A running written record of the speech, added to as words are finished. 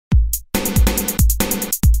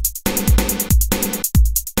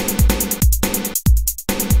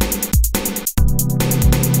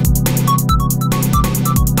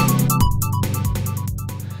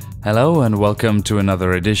Hello and welcome to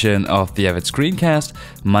another edition of the Avid Screencast.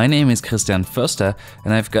 My name is Christian Förster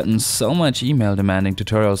and I've gotten so much email demanding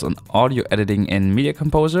tutorials on audio editing in Media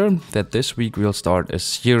Composer that this week we'll start a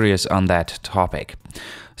series on that topic.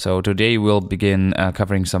 So today we'll begin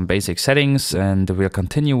covering some basic settings, and we'll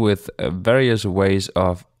continue with various ways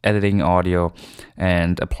of editing audio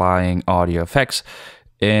and applying audio effects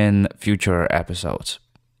in future episodes.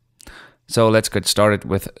 So let's get started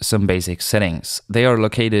with some basic settings. They are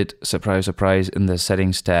located, surprise, surprise, in the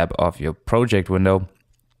settings tab of your project window.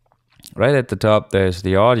 Right at the top, there's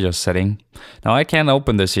the audio setting. Now I can't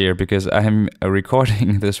open this here because I'm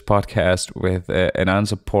recording this podcast with an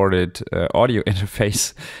unsupported audio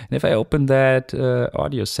interface. And if I open that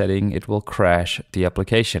audio setting, it will crash the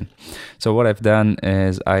application. So what I've done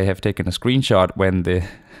is I have taken a screenshot when the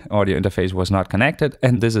audio interface was not connected,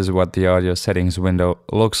 and this is what the audio settings window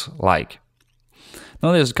looks like.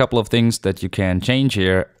 Now there's a couple of things that you can change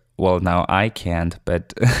here. Well, now I can't,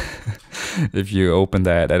 but if you open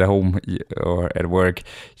that at home or at work,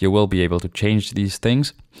 you will be able to change these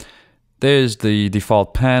things. There's the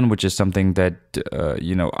default pan, which is something that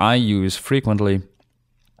I use frequently.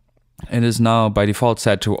 It is now by default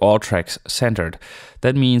set to all tracks centered.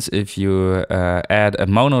 That means if you add a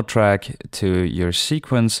mono track to your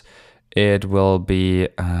sequence, it will be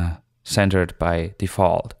centered by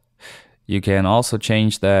default. You can also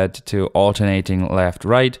change that to alternating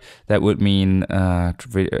left-right. That would mean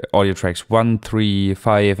audio tracks 1, 3,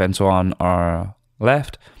 5, and so on are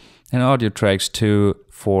left, and audio tracks 2,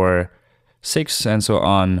 4, 6, and so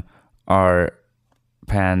on are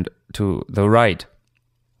panned to the right.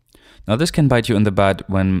 Now this can bite you in the butt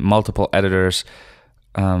when multiple editors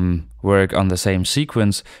work on the same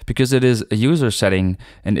sequence, because it is a user setting,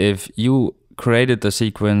 and if you created the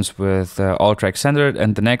sequence with all tracks centered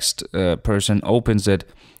and the next person opens it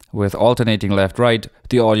with alternating left-right,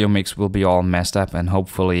 the audio mix will be all messed up, and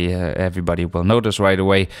hopefully everybody will notice right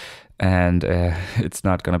away, and it's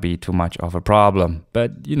not going to be too much of a problem.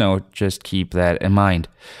 But just keep that in mind.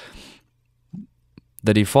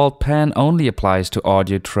 The default pan only applies to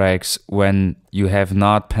audio tracks when you have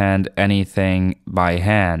not panned anything by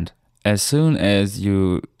hand. As soon as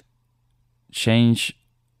you change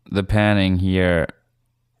the panning here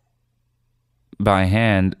by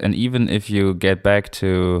hand, and even if you get back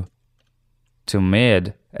to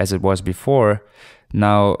mid as it was before,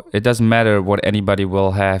 now it doesn't matter what anybody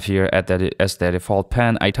will have here as their default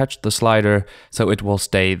pan. I touched the slider, so it will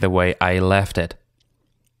stay the way I left it.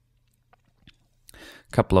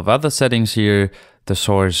 Couple of other settings here: the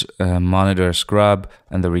source monitor scrub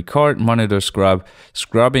and the record monitor scrub.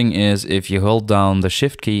 Scrubbing is if you hold down the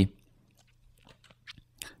shift key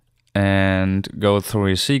and go through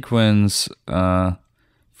your sequence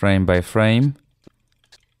frame by frame.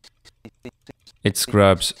 It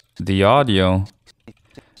scrubs the audio,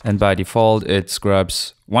 and by default it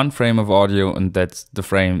scrubs one frame of audio, and that's the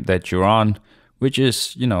frame that you're on, which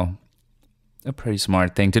is, a pretty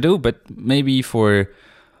smart thing to do. But maybe for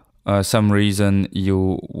some reason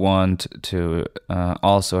you want to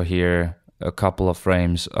also hear a couple of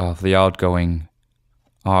frames of the outgoing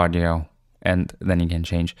audio, and then you can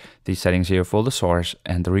change these settings here for the source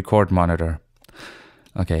and the record monitor.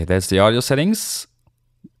 Okay, that's the audio settings.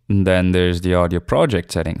 And then there's the audio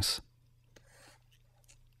project settings.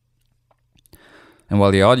 And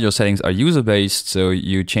while the audio settings are user-based, so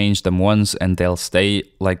you change them once and they'll stay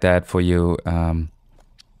like that for you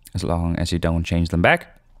as long as you don't change them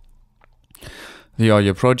back. The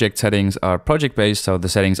audio project settings are project-based, so the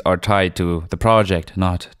settings are tied to the project,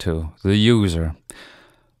 not to the user.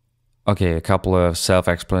 Okay, a couple of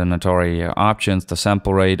self-explanatory options: the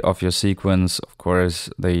sample rate of your sequence, of course,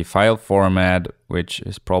 the file format, which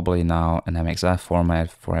is probably now an MXF format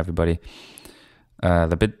for everybody,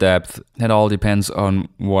 the bit depth. It all depends on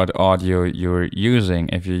what audio you're using.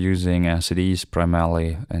 If you're using CDs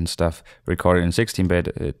primarily and stuff recorded in 16-bit,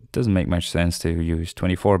 it doesn't make much sense to use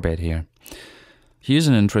 24-bit here. Here's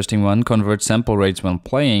an interesting one: convert sample rates when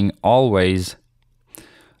playing. Always,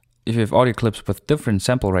 if you have audio clips with different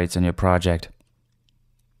sample rates in your project,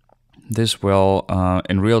 this will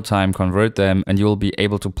in real time convert them, and you will be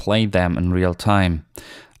able to play them in real time.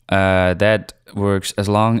 That works as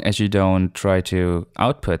long as you don't try to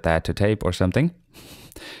output that to tape or something,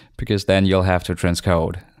 because then you'll have to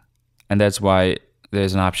transcode. And that's why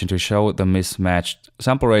there's an option to show the mismatched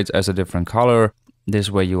sample rates as a different color.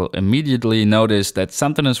 This way you will immediately notice that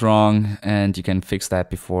something is wrong, and you can fix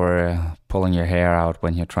that before pulling your hair out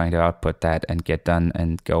when you're trying to output that and get done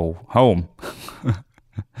and go home.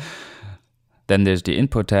 Then there's the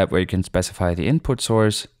input tab, where you can specify the input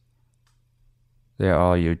source. There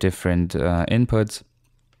are your different inputs.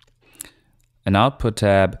 an output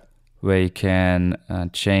tab where you can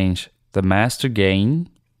change the master gain.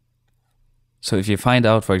 So if you find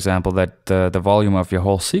out, for example, that the volume of your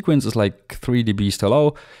whole sequence is like 3 dB too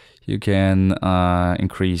low, you can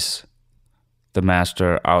increase the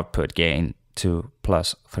master output gain to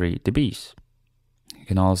plus 3 dBs. You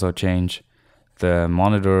can also change the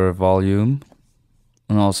monitor volume.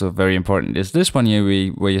 And also very important is this one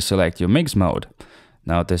here where you select your mix mode.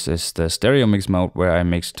 Now this is the stereo mix mode where I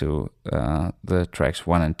mix to the tracks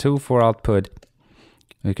 1 and 2 for output.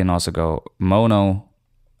 We can also go mono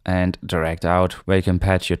and direct out, where you can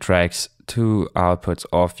patch your tracks to outputs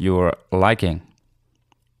of your liking.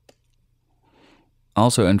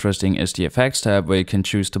 Also interesting is the effects tab, where you can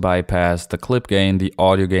choose to bypass the clip gain, the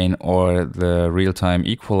audio gain, or the real-time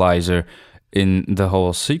equalizer in the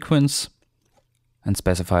whole sequence, and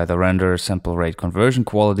specify the render sample rate conversion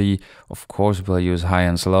quality. Of course, we'll use high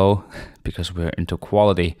and slow because we're into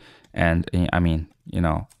quality. And I mean, you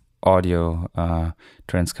know, audio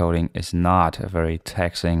transcoding is not a very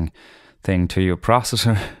taxing thing to your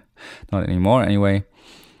processor, not anymore anyway.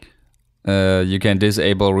 You can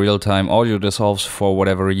disable real-time audio dissolves for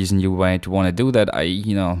whatever reason you might want to do that.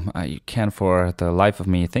 I can't for the life of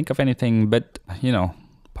me think of anything, but you know,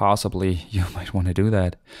 possibly you might want to do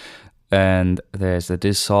that. And there's the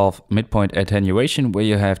dissolve midpoint attenuation, where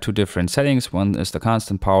you have two different settings. One is the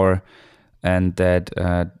constant power, and that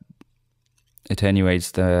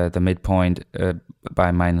attenuates the midpoint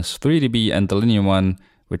by minus 3 dB, and the linear one,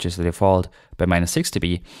 which is the default, by minus 6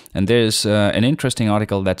 dB. And there's an interesting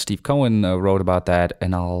article that Steve Cohen wrote about that,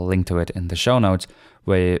 and I'll link to it in the show notes,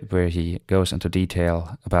 where he goes into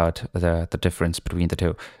detail about the difference between the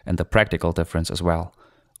two, and the practical difference as well,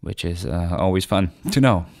 which is always fun to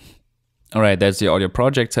know. All right, that's the audio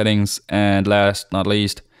project settings. And last not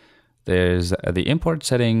least, there's the import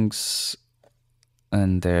settings,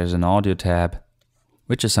 and there's an audio tab,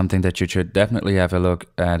 which is something that you should definitely have a look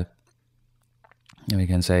at. We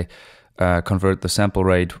can say convert the sample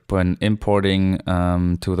rate when importing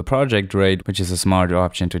to the project rate, which is a smart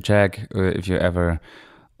option to check if you ever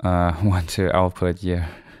want to output your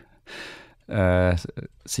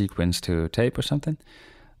sequence to tape or something.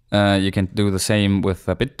 You can do the same with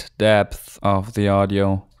the bit depth of the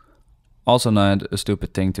audio. Also not a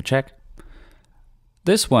stupid thing to check.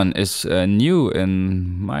 This one is new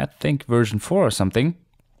in, I think, version 4 or something.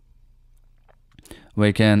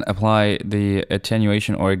 We can apply the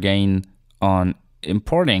attenuation or gain on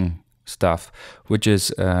importing stuff, which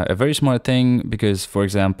is a very smart thing because, for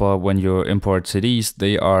example, when you import CDs,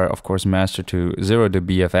 they are, of course, mastered to 0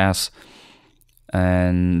 dBFS.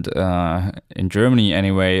 And in Germany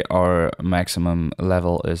anyway, our maximum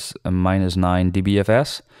level is a minus 9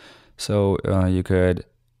 dBFS. So you could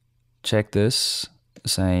check this,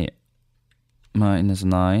 say minus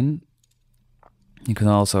 9. You can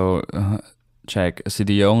also check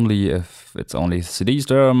CD only if it's only CDs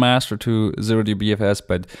that are mastered to 0 dBFS,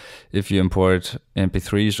 but if you import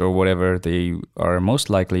MP3s or whatever, they are most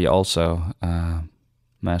likely also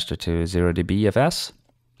mastered to 0 dBFS.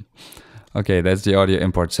 Okay, that's the audio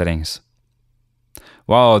import settings.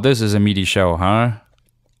 Wow, this is a meaty show, huh?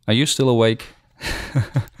 Are you still awake?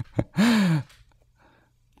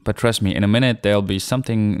 But trust me, in a minute there'll be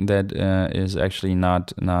something that is actually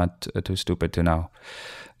not too stupid to know.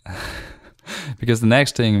 Because the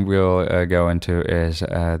next thing we'll go into is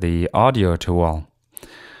the audio tool.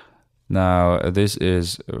 Now, this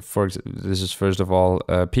is first of all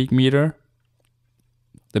a peak meter.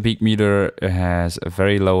 The peak meter has a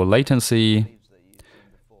very low latency.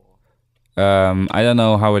 I don't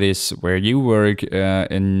know how it is where you work.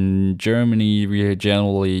 In Germany, we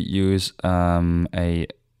generally use a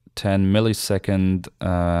 10 millisecond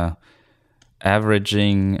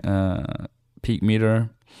averaging peak meter.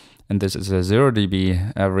 And this is a 0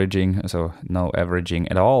 dB averaging, so no averaging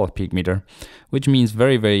at all peak meter, which means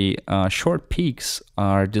very, very short peaks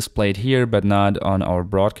are displayed here, but not on our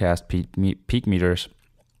broadcast peak meters.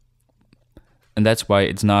 And that's why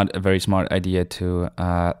it's not a very smart idea to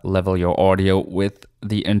level your audio with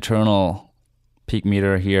the internal peak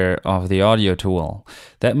meter here of the audio tool.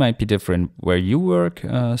 That might be different where you work,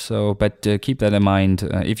 but keep that in mind.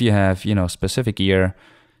 If you have, specific gear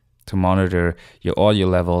to monitor your audio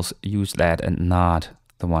levels, use that and not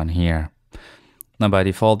the one here. Now, by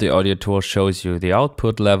default, the audio tool shows you the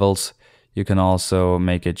output levels. You can also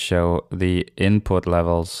make it show the input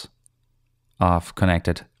levels of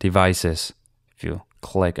connected devices. If you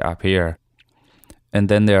click up here. And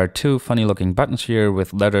then there are two funny looking buttons here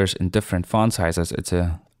with letters in different font sizes. It's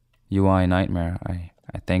a UI nightmare,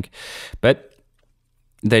 I think. But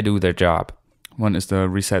they do their job. One is the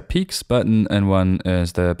reset peaks button and one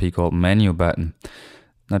is the peak hold menu button.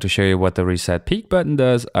 Now to show you what the reset peak button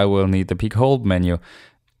does, I will need the peak hold menu.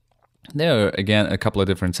 There are again a couple of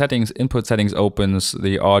different settings. Input settings opens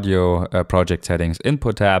the audio project settings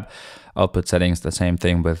input tab. Output settings, the same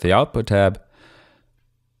thing with the output tab.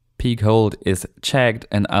 Peak hold is checked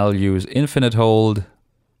and I'll use infinite hold.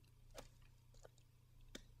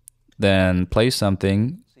 Then play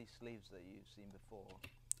something.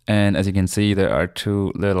 And as you can see, there are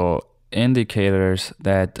two little indicators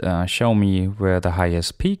that show me where the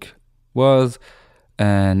highest peak was.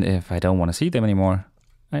 And if I don't want to see them anymore,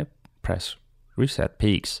 I press reset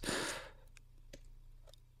peaks.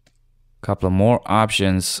 Couple of more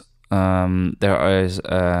options. There is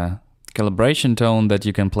a calibration tone that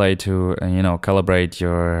you can play to, calibrate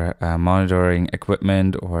your monitoring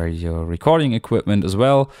equipment or your recording equipment as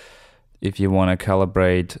well. If you want to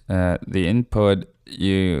calibrate the input,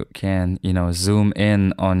 you can, zoom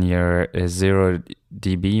in on your 0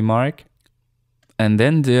 dB mark. And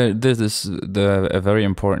then this is a very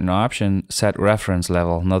important option, set reference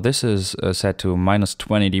level. Now this is set to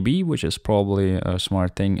 -20 dB, which is probably a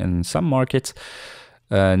smart thing in some markets.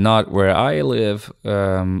 Not where I live.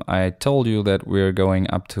 I told you that we're going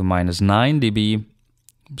up to -9 dB.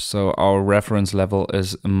 So our reference level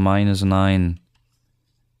is -9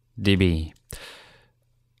 dB.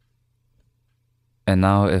 And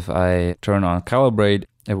now if I turn on calibrate,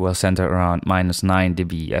 it will center around -9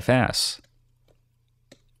 dB fs.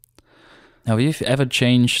 Now if you've ever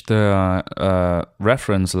changed the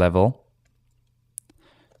reference level,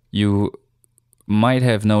 you might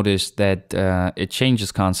have noticed that it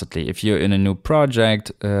changes constantly. If you're in a new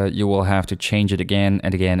project, you will have to change it again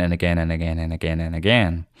and again and again and again and again and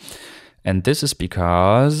again. And this is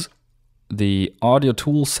because the audio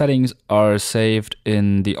tool settings are saved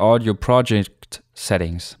in the audio project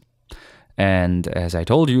settings. And as I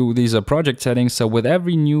told you, these are project settings. So with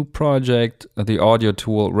every new project, the audio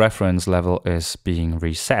tool reference level is being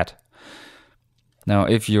reset. Now,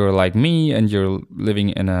 if you're like me and you're living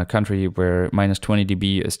in a country where -20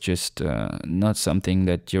 dB is just not something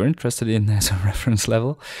that you're interested in as a reference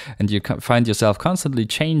level, and you find yourself constantly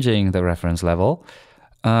changing the reference level,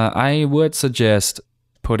 I would suggest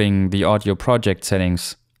putting the audio project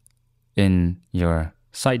settings in your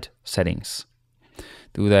site settings.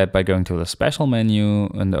 Do that by going to the special menu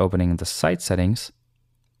and opening the site settings.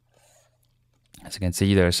 As you can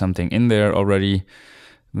see, there's something in there already.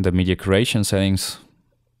 The media creation settings,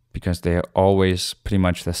 because they're always pretty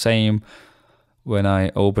much the same. When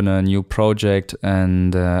I open a new project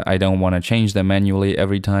and I don't want to change them manually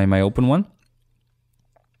every time I open one.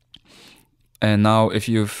 And now if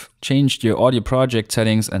you've changed your audio project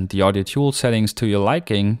settings and the audio tool settings to your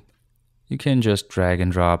liking, you can just drag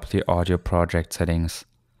and drop the audio project settings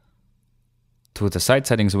to the site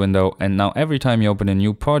settings window. And now every time you open a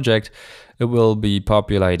new project, it will be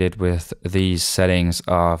populated with these settings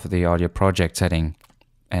of the audio project setting,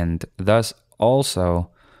 and thus also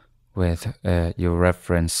with your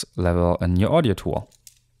reference level and your audio tool.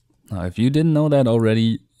 Now, if you didn't know that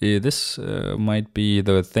already, this might be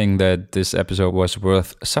the thing that this episode was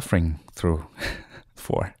worth suffering through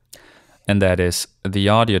for, and that is the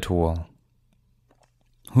audio tool.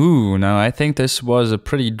 Now I think this was a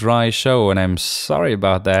pretty dry show, and I'm sorry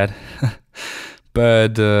about that.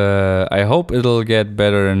 But I hope it'll get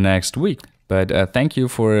better next week. But thank you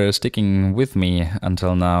for sticking with me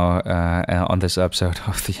until now on this episode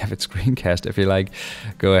of the Avid Screencast. If you like,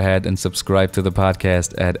 go ahead and subscribe to the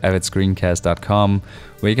podcast at avidscreencast.com,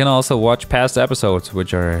 where you can also watch past episodes,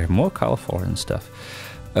 which are more colorful and stuff.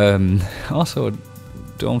 Also,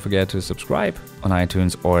 don't forget to subscribe on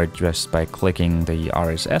iTunes or just by clicking the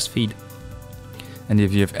RSS feed. And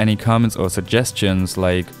if you have any comments or suggestions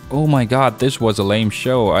like, oh my god, this was a lame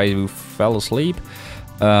show, I fell asleep,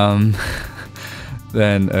 then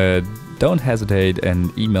don't hesitate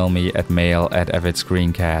and email me at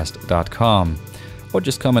mail@avidscreencast.com, or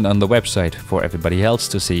just comment on the website for everybody else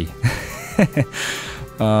to see.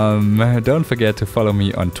 Don't forget to follow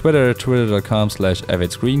me on Twitter,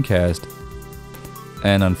 twitter.com/avidscreencast,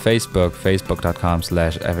 and on Facebook,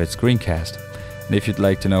 facebook.com/avidscreencast. And if you'd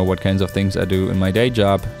like to know what kinds of things I do in my day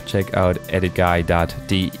job, check out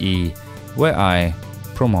editguy.de, where I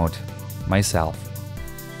promote myself.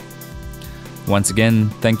 Once again,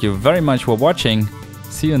 thank you very much for watching.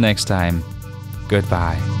 See you next time.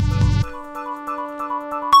 Goodbye.